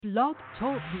Blog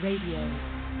Talk Radio.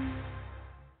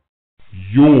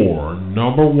 Your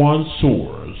number one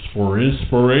source for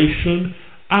inspiration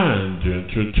and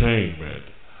entertainment.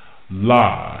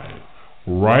 Live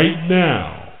right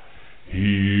now.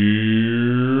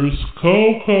 Here's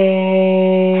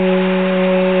Koko.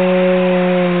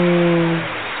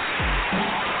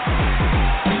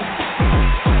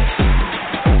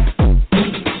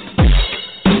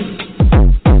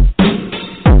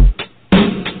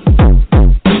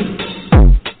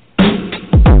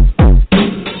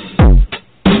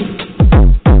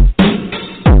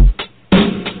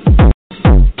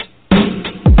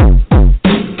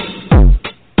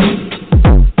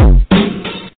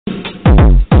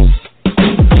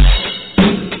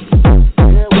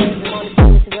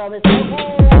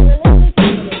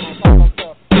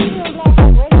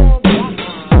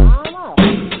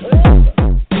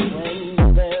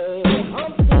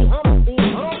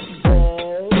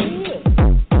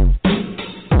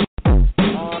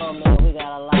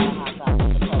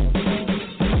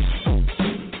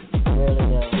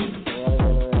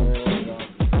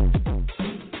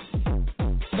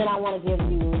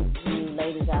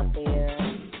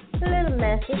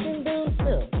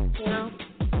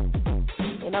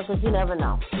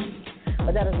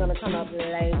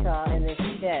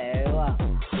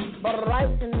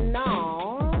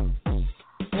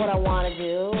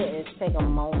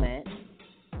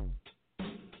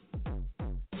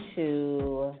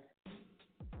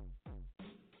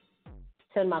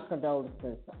 My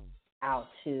condolences out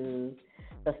to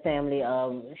the family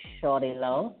of Shawty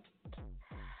Lo.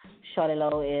 Shawty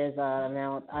Lo is an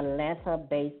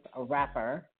Atlanta-based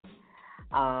rapper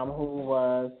who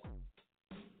was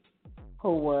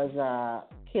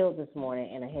killed this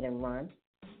morning in a hit and run.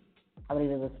 I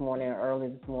believe it was this morning or early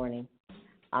this morning.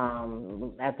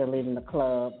 After leaving the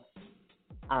club,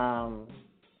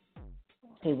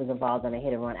 he was involved in a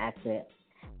hit and run accident.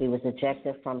 He was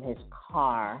ejected from his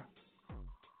car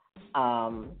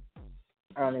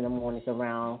early in the mornings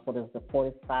around the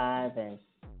 45 and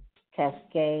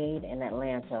Cascade in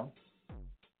Atlanta.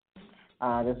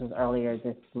 This was early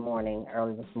this morning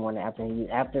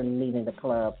after leaving the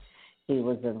club. He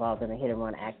was involved in a hit and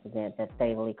run accident that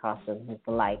fatally cost him his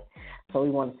life. So we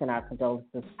want to send our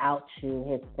condolences out to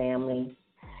his family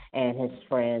and his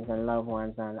friends and loved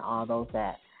ones and all those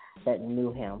that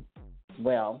knew him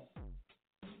well.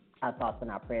 Our thoughts and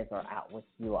our prayers are out with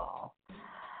you all.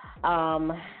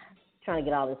 Trying to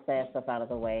get all this sad stuff out of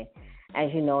the way.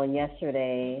 As you know, and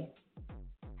yesterday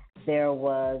there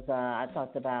was I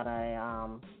talked about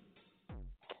a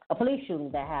police shooting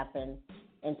that happened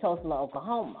in Tulsa,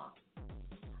 Oklahoma.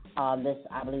 I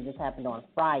believe this happened on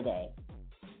Friday,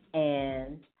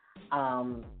 and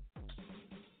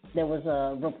there was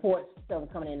a report still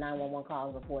coming in, 911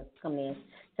 calls, reports coming in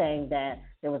saying that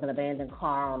there was an abandoned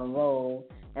car on the road,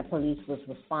 and police was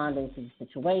responding to the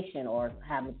situation or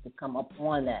having to come up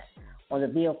on the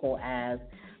vehicle as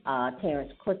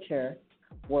Terrence Kutcher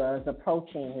was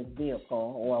approaching his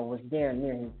vehicle or was there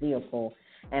near his vehicle,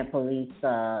 and police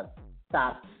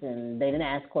stopped, and they didn't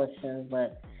ask questions,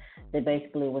 but they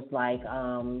basically was like,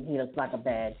 he looks like a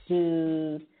bad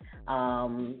dude.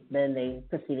 Then they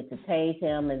proceeded to tase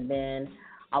him, and then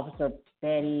Officer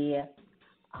Betty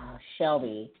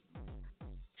Shelby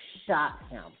shot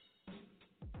him.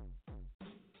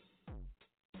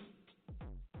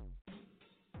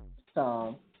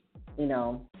 So,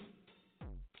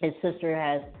 his sister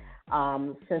has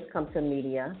since come to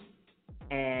media,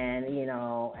 and,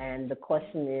 and the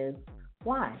question is,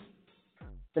 why?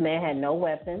 The man had no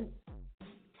weapons,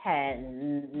 had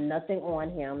nothing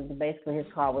on him. Basically, his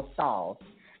car was stalled.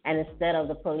 And instead of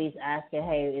the police asking,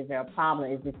 hey, is there a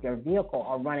problem? Is this your vehicle?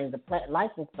 Or running the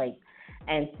license plate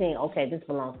and seeing, okay, this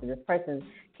belongs to this person.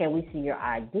 Can we see your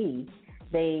ID?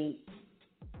 They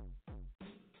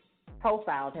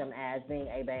profiled him as being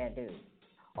a bad dude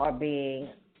or being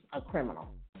a criminal,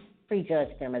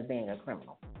 prejudged him as being a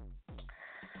criminal.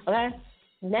 Okay?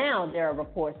 Now there are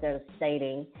reports that are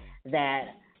stating that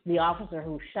the officer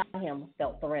who shot him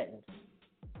felt threatened.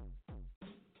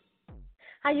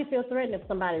 How you feel threatened if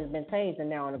somebody's been tased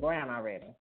and they're on the ground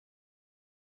already?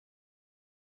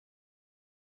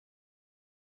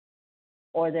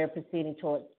 Or they're proceeding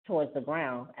towards the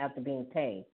ground after being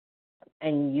tased,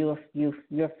 and you're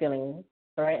feeling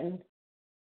threatened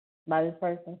by this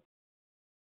person?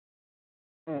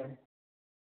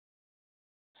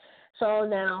 So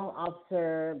now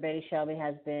Officer Betty Shelby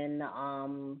has been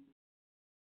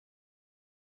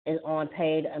is on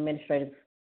paid administrative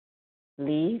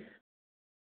leave,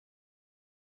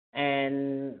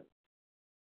 and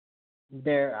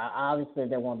there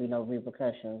won't be no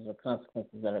repercussions or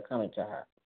consequences that are coming to her.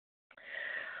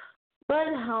 But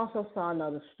I also saw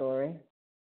another story.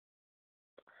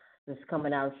 This is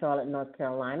coming out of Charlotte, North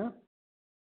Carolina.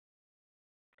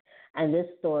 And this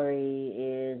story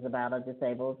is about a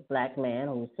disabled black man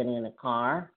who was sitting in a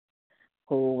car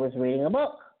who was reading a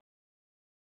book.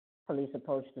 Police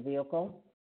approach the vehicle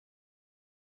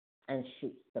and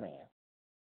shoots the man.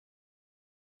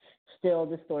 Still,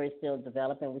 the story is still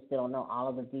developing. We still don't know all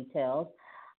of the details.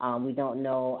 We don't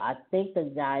know. I think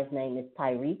the guy's name is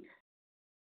Tyreek.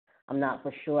 I'm not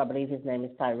for sure. I believe his name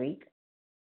is Tyreek.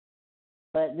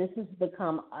 But this has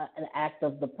become an act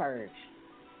of the purge.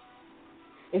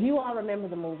 If you all remember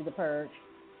the movie The Purge,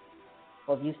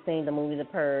 or if you've seen the movie The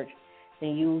Purge,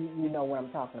 then you know what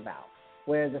I'm talking about,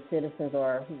 where the citizens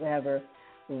or whoever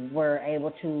were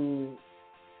able to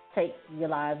take your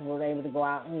lives, were able to go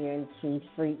out here into the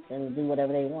streets and do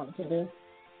whatever they wanted to do.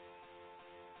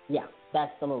 Yeah,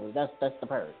 that's the movie. That's The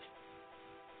Purge.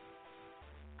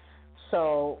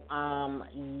 So,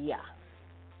 yeah.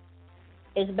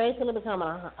 It's basically become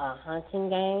a hunting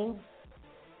game,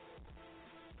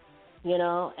 you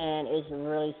know, and it's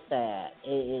really sad. It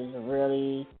is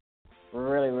really,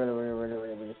 really, really, really, really,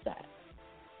 really, really sad.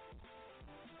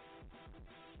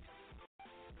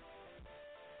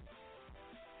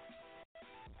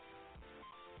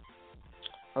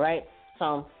 All right,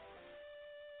 so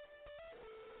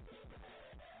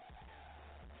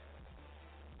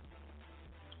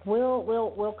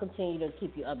we'll continue to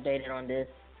keep you updated on this.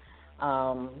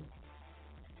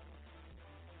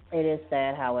 It is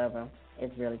sad, however,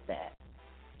 it's really sad.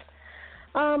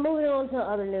 Moving on to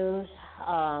other news.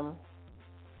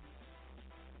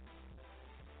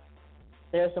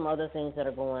 There are some other things that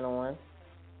are going on.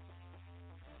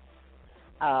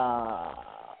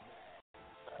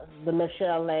 The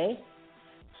Michelle A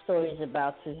story is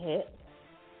about to hit.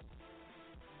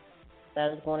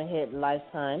 That is going to hit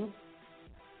Lifetime.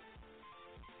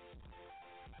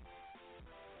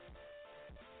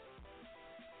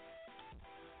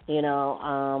 You know,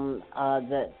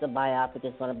 the biopic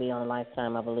is going to be on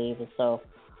Lifetime, I believe, and so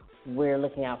we're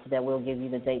looking out for that. We'll give you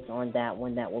the dates on that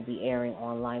when that will be airing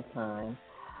on Lifetime.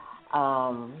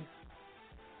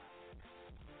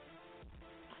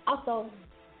 Also,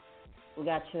 we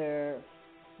got your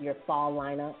fall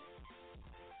lineup.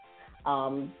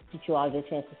 Did you all get a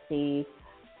chance to see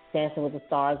Dancing with the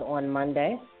Stars on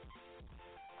Monday?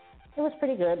 It was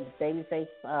pretty good. Babyface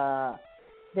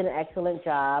did an excellent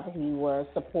job. He was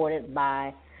supported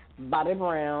by Bobby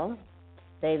Brown,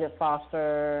 David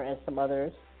Foster, and some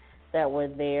others that were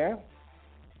there.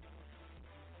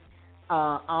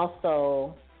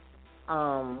 Also,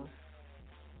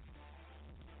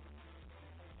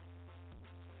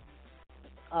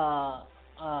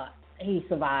 he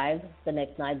survived the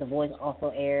next night. The Voice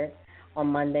also aired on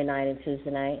Monday night and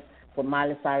Tuesday night, with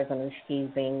Miley Cyrus and Alicia Keys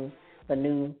being the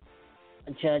new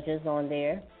judges on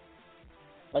there,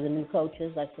 or the new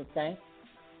coaches, I should say,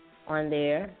 on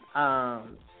there.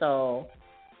 So,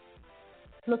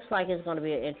 looks like it's going to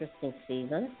be an interesting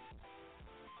season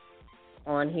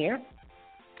on here.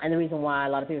 And the reason why a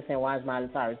lot of people say, why is Miley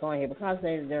Cyrus on here? Because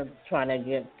they're trying to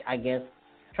get, I guess,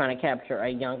 trying to capture a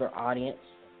younger audience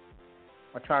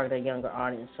or target a younger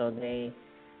audience, so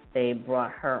they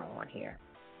brought her on here.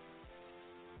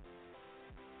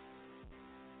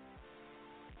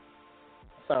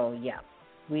 So, yeah,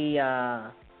 we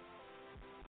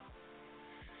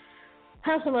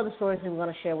have some other stories that we're going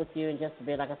to share with you in just a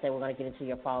bit. Like I said, we're going to get into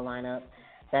your fall lineup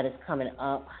that is coming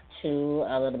up, too,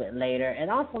 a little bit later. And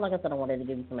also, like I said, I wanted to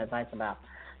give you some advice about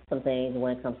some things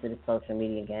when it comes to the social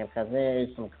media game, because there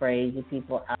is some crazy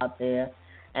people out there,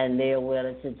 and they're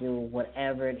willing to do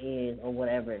whatever it is or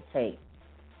whatever it takes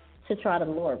to try to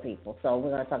lure people. So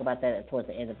we're going to talk about that towards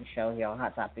the end of the show here on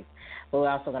Hot Topics. But we're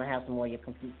also going to have some more of your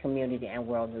community and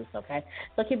world news, okay?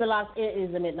 So keep it locked. It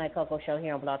is the Midnight Koko Show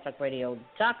here on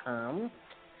blogtalkradio.com.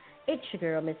 It's your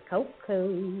girl, Miss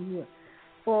Coco,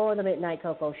 for the Midnight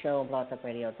Koko Show on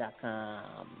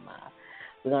blogtalkradio.com.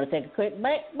 We're going to take a quick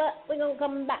break, but we're going to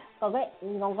come back, okay?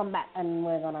 We're going to come back, and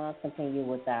we're going to continue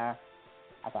with our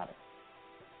topics.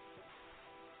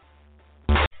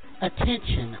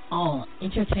 Attention, all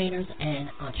entertainers and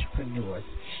entrepreneurs.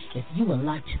 If you would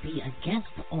like to be a guest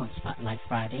on Spotlight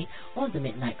Friday on the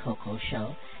Midnight Koko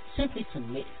Show, simply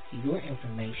submit your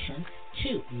information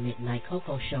to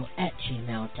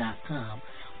midnightkokoshow@gmail.com.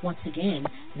 Once again,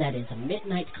 that is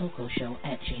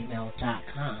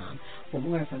midnightkokoshow@gmail.com. For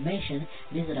more information,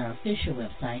 visit our official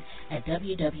website at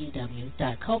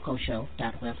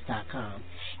www.kokoshow.webs.com.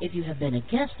 If you have been a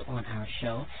guest on our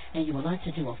show and you would like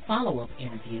to do a follow-up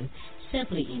interview,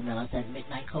 simply email us at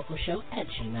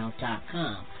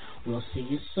midnightkokoshow@gmail.com. We'll see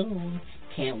you soon.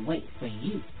 Can't wait for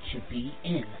you to be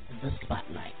in the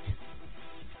spotlight.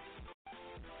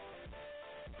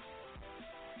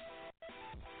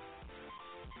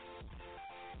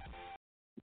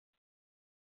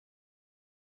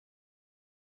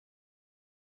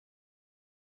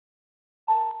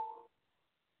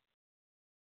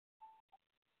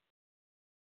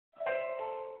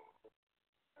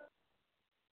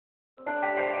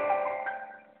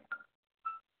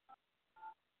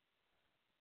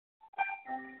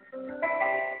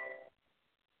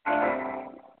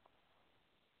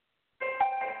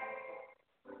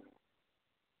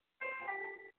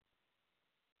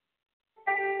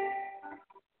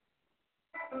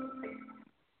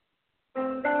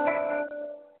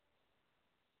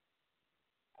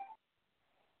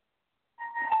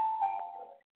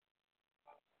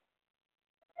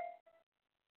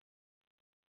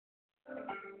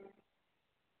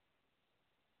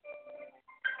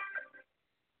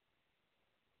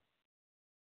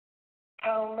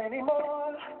 How many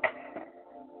more?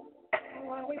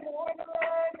 When we born the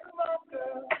line, come on,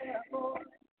 girl, yeah, boy.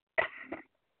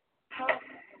 How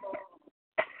many more?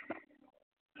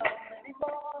 How many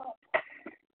more?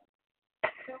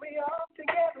 Till we all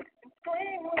together and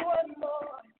scream with one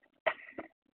more.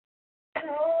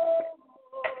 No,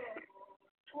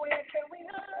 where can we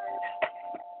hide?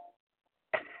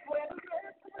 Where the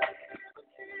rest of us never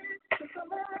choose to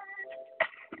survive?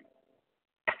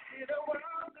 In a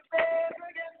world that stands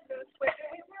against us, where can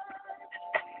we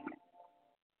run?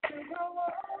 To go all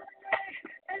the way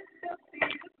and still see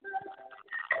the sun.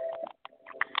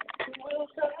 Who will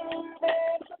serve and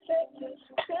protect us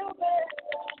until then?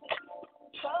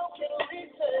 How can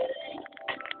we say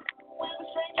with a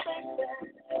straight face that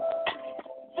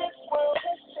this world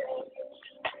has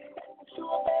changed to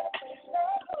a better place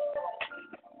now?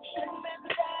 Shouldn't it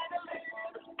try to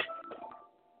live?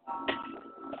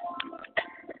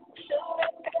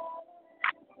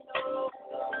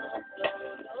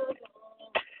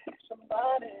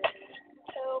 Somebody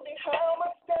tell me how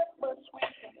much that must we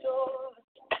endure.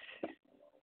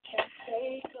 Can't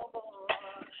take no more.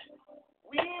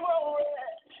 We won't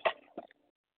rest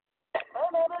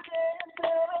another day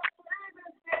until our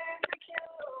fragrance is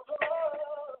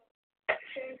secure.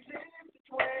 Can't live this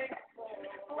way.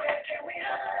 Where can we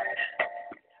hide?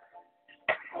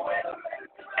 Where the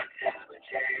rest of us have a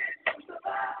chance to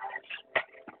survive?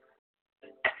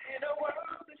 In a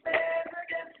world that stands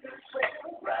against us, where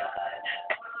we run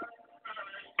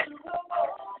to the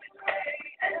morning gray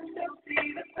and still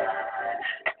see the sun.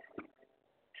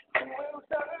 Who will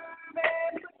serve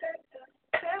and protect us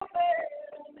till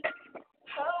then?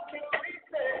 How can we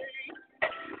say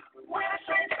with a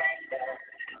straight face that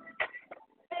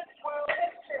this world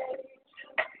has changed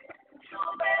to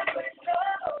a better place? No,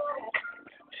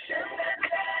 shouldn't have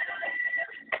tried to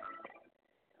live.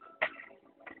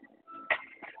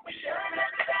 We shouldn't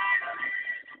have tried to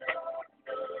live. No,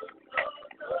 no, no,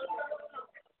 no, no.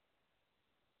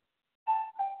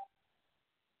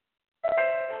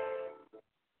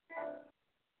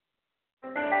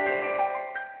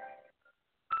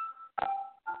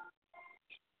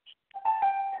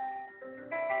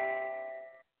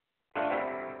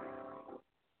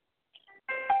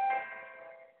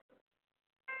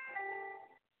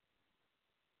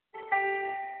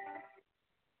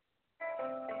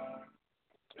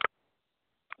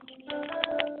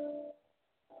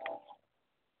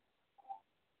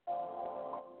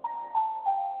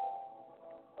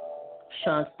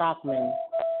 Sean Stockman,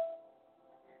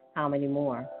 how many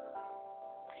more?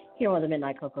 Here on the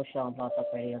Midnight Koko Show on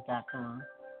blogtalkradio.com.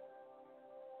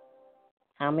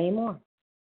 How many more?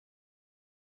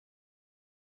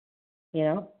 You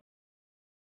know?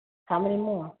 How many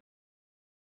more?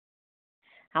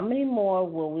 How many more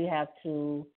will we have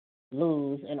to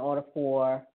lose in order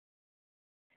for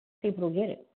people to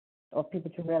get it? Or people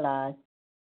to realize,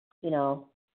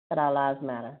 that our lives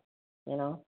matter,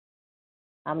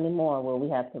 How many more will we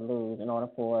have to lose in order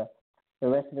for the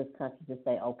rest of this country to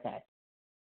say, okay,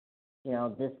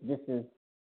 this is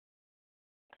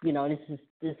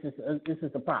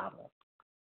a problem.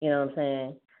 You know what I'm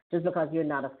saying? Just because you're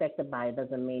not affected by it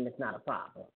doesn't mean it's not a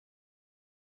problem.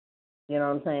 You know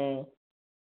what I'm saying?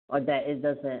 Or that it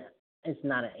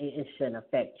shouldn't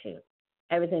affect you.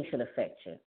 Everything should affect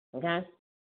you. Okay?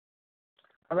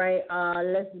 All right,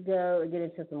 let's go get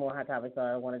into some more hot topics.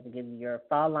 I wanted to give you your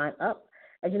fall line up.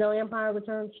 As you know, Empire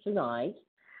returns tonight.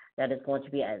 That is going to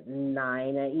be at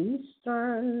 9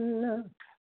 Eastern,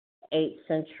 8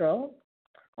 Central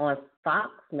on Fox.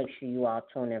 Make sure you all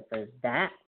tune in for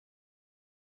that.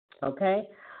 Okay?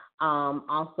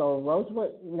 Also,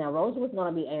 Rosewood's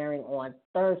going to be airing on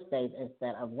Thursdays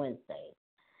instead of Wednesdays.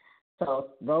 So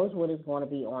Rosewood is going to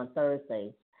be on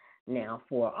Thursdays now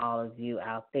for all of you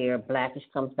out there. Blackish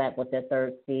comes back with their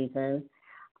third season,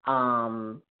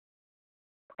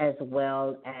 as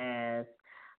well as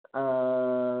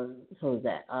who's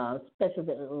that? Law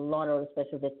and Order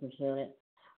Special Victims Unit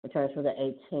returns for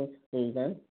the 18th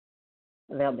season.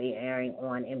 They'll be airing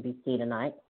on NBC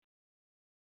tonight.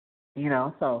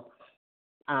 So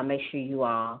make sure you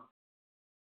all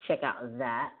check out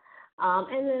that.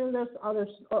 And then there's other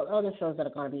shows that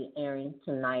are going to be airing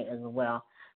tonight as well.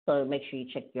 So make sure you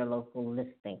check your local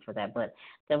listing for that. But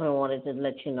definitely wanted to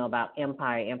let you know about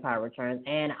Empire. Empire returns.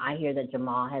 And I hear that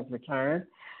Jamal has returned.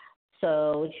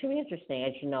 So it should be interesting.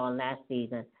 As you know, in last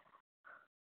season,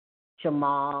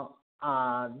 Jamal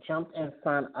jumped in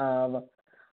front of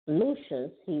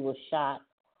Lucius. He was shot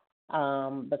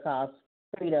because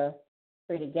Frida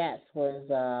Gatz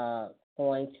was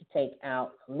going to take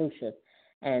out Lucius.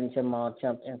 And Jamal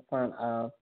jumped in front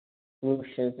of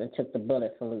Lucius and took the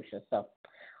bullet for Lucius. So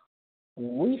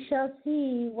we shall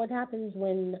see what happens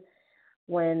when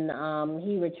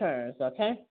he returns,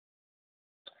 okay?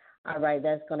 All right,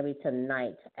 that's going to be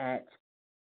tonight at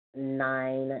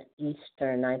 9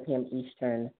 p.m.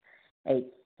 Eastern, 8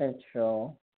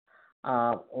 Central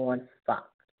on Fox.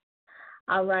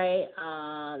 All right,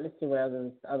 let's see what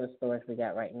other stories we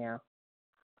got right now.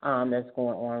 That's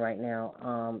going on right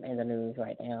now in the news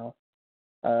right now.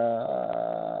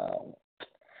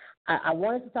 I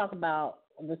wanted to talk about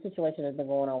the situation that's been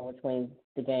going on between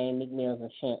the game, Meek Mills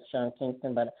and Sean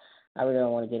Kingston, but I really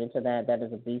don't want to get into that. That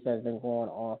is a beef that's been going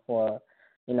on for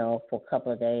a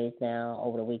couple of days now.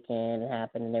 Over the weekend it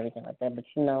happened and everything like that. But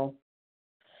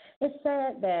it's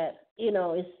sad that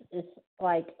it's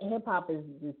like hip hop is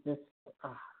just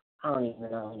I don't even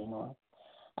know anymore.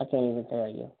 I can't even tell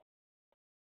you.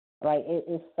 Like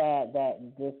it's sad that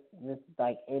this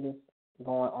like it is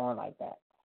going on like that.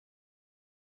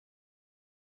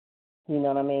 You know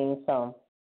what I mean? So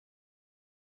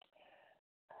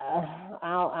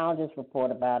I'll just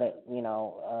report about it.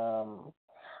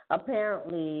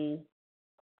 Apparently,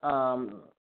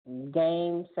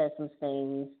 Game said some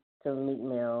things to Meek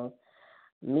Mills.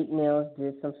 Meek Mills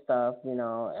did some stuff, in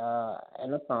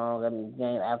the song.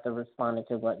 Game, after responding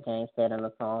to what Game said in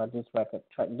the song, this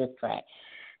track.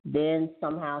 Then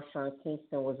somehow Sean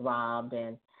Kingston was robbed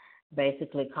and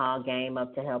basically called Game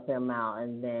up to help him out.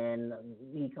 And then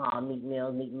he called Meek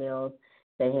Mills. Meek Mills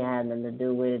said he had nothing to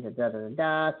do with it,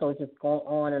 da-da-da-da. So it's just going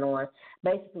on and on.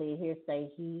 Basically, hearsay,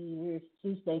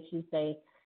 she say,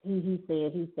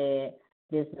 he said,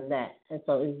 this and that. And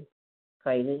so it's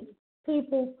crazy.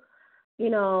 People, you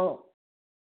don't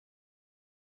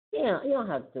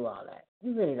have to do all that.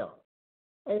 You really don't.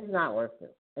 It's not worth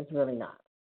it. It's really not.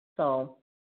 So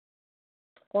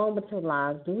go on with your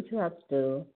lives. Do what you have to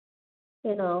do.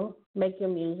 Make your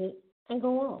music and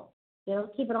go on.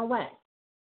 Keep it on wax.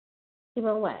 Keep it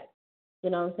on wax. You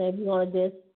know what I'm saying? If you're going to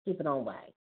diss, keep it on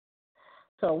wax.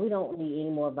 So we don't need any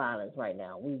more violence right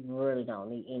now. We really don't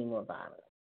need any more violence.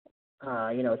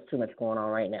 It's too much going on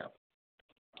right now.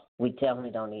 We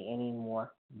definitely don't need any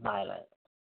more violence.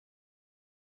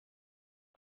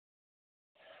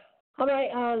 All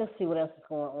right, let's see what else is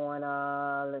going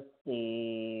on. Let's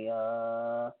see.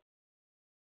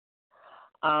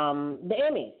 The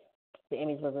Emmys. The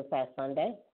Emmys was this past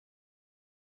Sunday.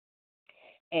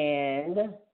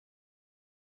 And,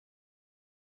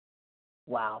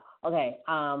 wow. Okay.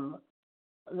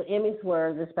 The Emmys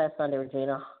were this past Sunday.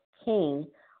 Regina King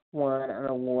won an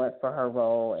award for her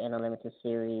role in a limited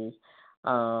series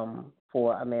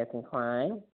for American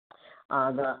Crime.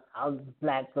 The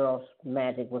Black Girls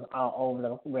Magic was all over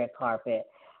the red carpet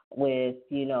with,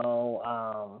 with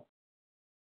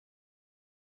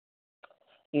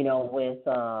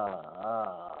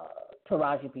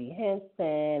Taraji P.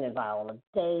 Henson and Viola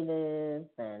Davis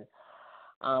and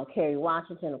Kerry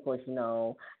Washington, of course,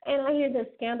 And I hear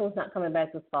that Scandal's not coming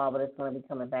back this fall, but it's going to be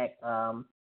coming back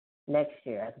next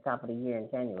year at the top of the year in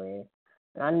January.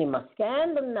 And I need my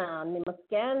scandal now. I need my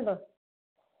scandal.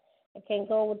 I can't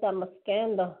go without my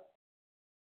scandal.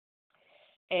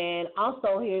 And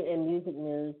also here in music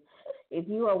news, if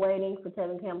you are waiting for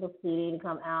Tevin Campbell's CD to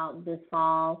come out this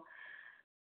fall,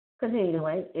 continue to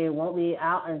wait. It won't be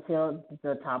out until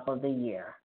the top of the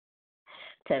year.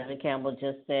 Tevin Campbell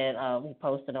just said, he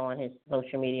posted on his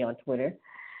social media on Twitter,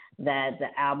 that the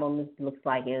album looks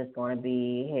like it is going to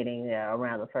be hitting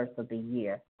around the first of the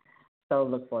year. So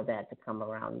look for that to come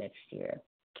around next year.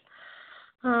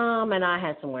 And I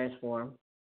had some words for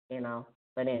him,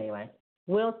 But anyway,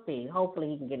 we'll see. Hopefully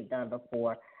he can get it done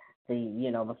before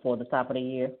before the top of the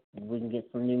year, we can get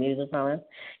some new music from him.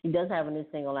 He does have a new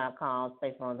single out called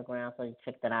Safe on the Ground, so you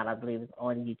check that out. I believe it's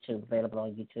on YouTube, available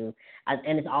on YouTube.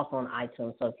 And it's also on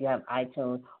iTunes. So if you have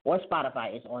iTunes or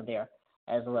Spotify, it's on there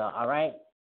as well. All right?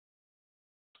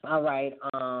 All right.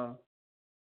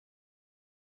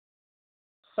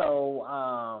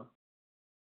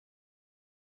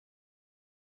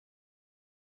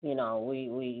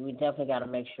 We definitely got to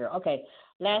make sure. Okay,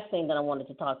 last thing that I wanted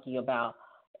to talk to you about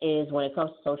is when it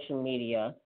comes to social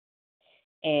media,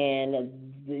 and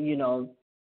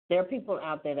there are people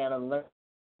out there that are learning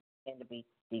to be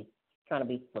trying to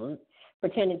be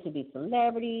pretending to be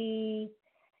celebrities.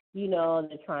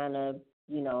 They're trying to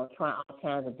try all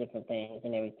kinds of different things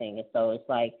and everything, and so it's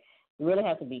like you really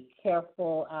have to be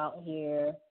careful out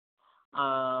here.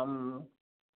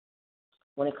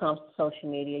 When it comes to social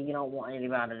media, you don't want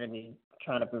anybody to be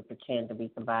trying to pretend to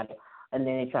be somebody, and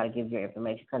then they try to give you your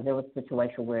information. Because there was a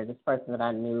situation where this person that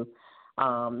I knew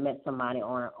met somebody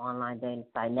on an online dating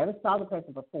site. Never saw the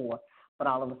person before, but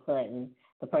all of a sudden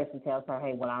the person tells her,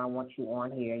 "Hey, well, I don't want you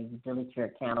on here. You delete your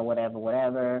account or whatever."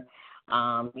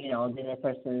 Then that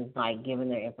person's like giving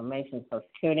their information, social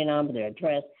security number, their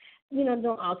address, doing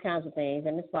all kinds of things,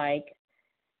 and it's like,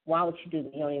 why would you do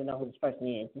that? You don't even know who this person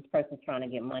is. This person's trying to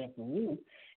get money from you.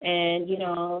 And,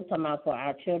 talking about for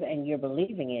our children, and you're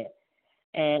believing it.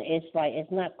 And it's like,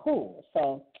 it's not cool.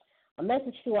 So a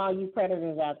message to all you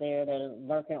predators out there that are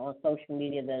lurking on social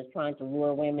media that is trying to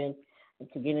lure women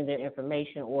to get in their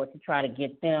information or to try to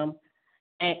get them.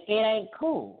 And it ain't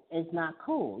cool. It's not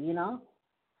cool,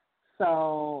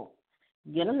 So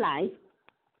get a life.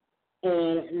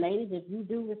 And ladies, if you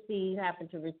do happen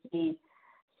to receive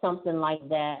something like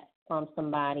that from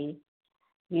somebody,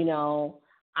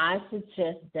 I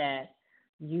suggest that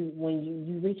when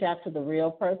you reach out to the real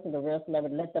person, the real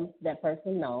celebrity, let that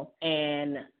person know,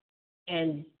 and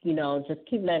just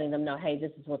keep letting them know, hey,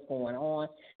 this is what's going on.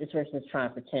 This person is trying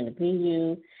to pretend to be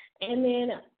you,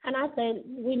 and I say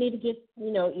we need to get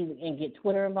either get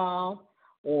Twitter involved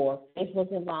or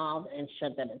Facebook involved and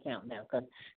shut that account down, because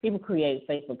people create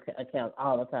Facebook accounts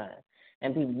all the time.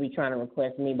 And people be trying to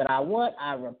request me, but I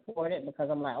report it,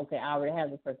 because I'm like, okay, I already have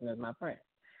this person as my friend.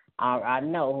 I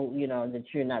know,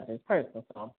 that you're not this person.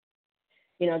 So,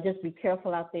 just be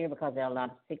careful out there, because there are a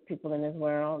lot of sick people in this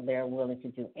world. They're willing to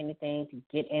do anything, to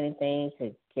get anything,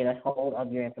 to get a hold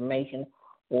of your information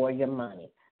or your money.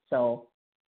 So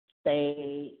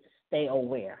stay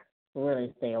aware.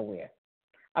 Really stay aware.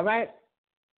 All right?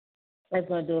 That's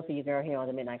going to do it for you, girl, here on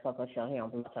the Midnight Koko Show here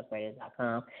on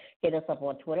blogtalkradio.com. Hit us up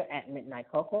on Twitter at Midnight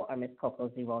Koko or Miss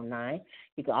Coco09.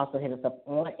 You can also hit us up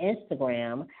on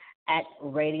Instagram at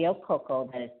Radio Koko,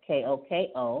 that is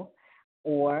KOKO,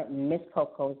 or Miss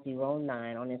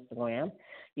Coco09 on Instagram.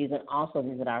 You can also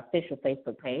visit our official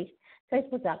Facebook page,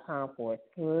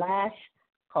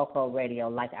 facebook.com/Koko Radio,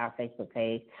 like our Facebook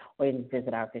page, or you can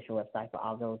visit our official website for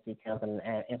all those details and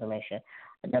information,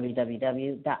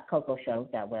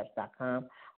 www.cocoshow.webs.com.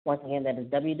 Once again, that is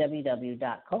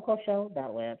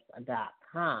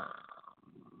www.cocoshow.webs.com.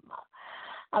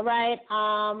 All right,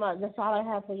 that's all I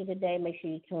have for you today. Make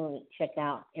sure you check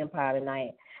out Empire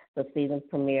tonight, the season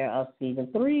premiere of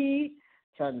season 3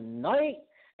 tonight.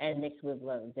 And next week,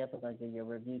 we're definitely going to give you a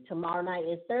review. Tomorrow night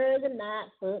is Thursday night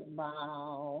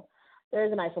football.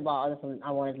 Listen,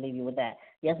 I wanted to leave you with that.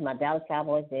 Yes, my Dallas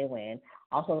Cowboys did win.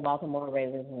 Also, the Baltimore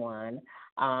Ravens won.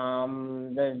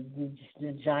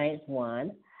 The Giants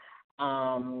won.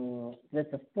 Did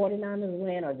the 49ers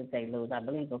win or did they lose? I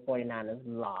believe the 49ers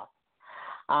lost.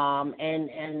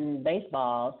 And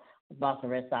baseball, the Boston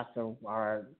Red Sox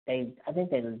I think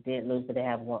they did lose, but they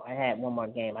had one more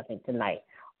game, I think, tonight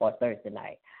or Thursday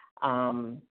night.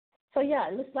 So yeah,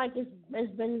 it looks like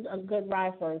it's been a good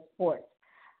ride for sports.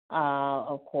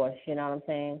 Of course, you know what I'm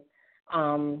saying?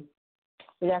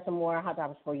 We got some more hot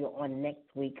topics for you on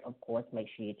next week. Of course, make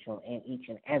sure you tune in each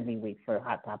and every week for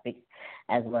hot topics,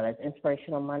 as well as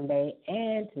Inspirational Monday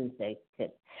and Tuesday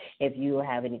tips. If you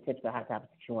have any tips or hot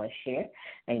topics that you want to share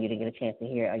and you didn't get a chance to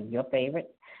hear your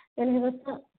favorites, then hit us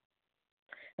up.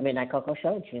 The Midnight Koko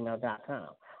Show at gmail.com.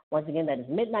 Once again, that is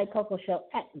Midnight Koko Show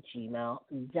at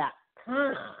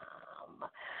gmail.com.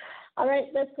 All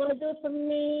right, that's going to do it for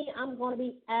me. I'm going to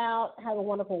be out. Have a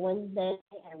wonderful Wednesday,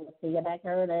 and we'll see you back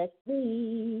here next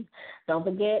week. Don't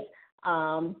forget,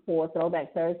 for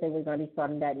Throwback Thursday, we're going to be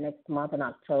starting that next month in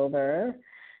October.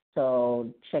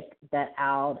 So check that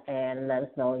out and let us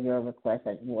know your requests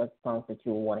and what songs that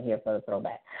you want to hear for the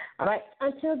throwback. All right,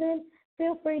 until then,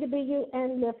 feel free to be you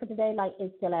and live for today like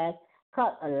it's your last.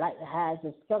 Cut a light has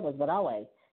its struggles, but always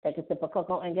take a sip of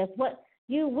cocoa, and guess what?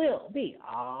 You will be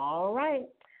all right.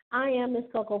 I am Miss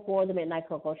Coco for the Midnight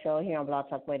Koko Show here on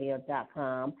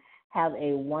blogtalkradio.com. Have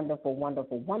a wonderful,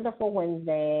 wonderful, wonderful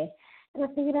Wednesday. And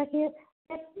I'll see you back here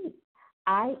next week.